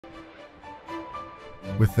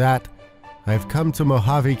With that, I have come to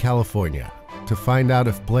Mojave, California, to find out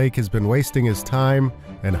if Blake has been wasting his time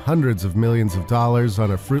and hundreds of millions of dollars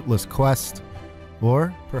on a fruitless quest,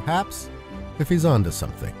 or perhaps if he's onto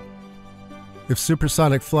something. If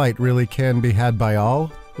supersonic flight really can be had by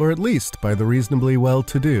all, or at least by the reasonably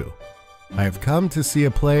well-to-do. I have come to see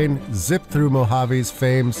a plane zip through Mojave's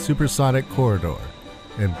famed supersonic corridor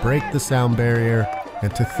and break the sound barrier,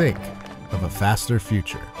 and to think of a faster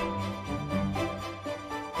future.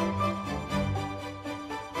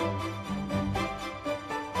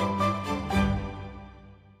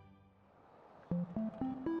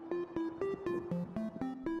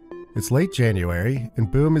 It's late January, and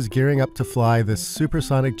Boom is gearing up to fly this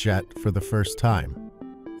supersonic jet for the first time.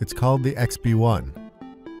 It's called the XB-1.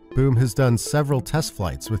 Boom has done several test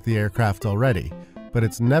flights with the aircraft already, but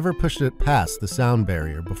it's never pushed it past the sound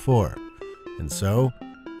barrier before. And so,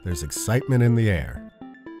 there's excitement in the air.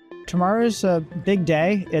 Tomorrow's a big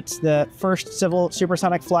day. It's the first civil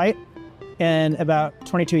supersonic flight in about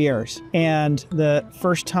 22 years. And the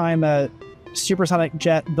first time a supersonic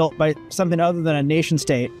jet built by something other than a nation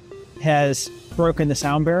state has broken the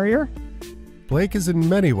sound barrier. Blake is in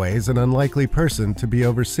many ways an unlikely person to be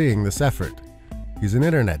overseeing this effort. He's an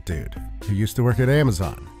internet dude who used to work at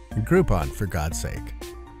Amazon and Groupon, for God's sake.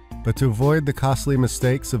 But to avoid the costly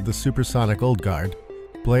mistakes of the supersonic old guard,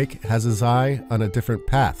 Blake has his eye on a different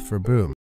path for Boom.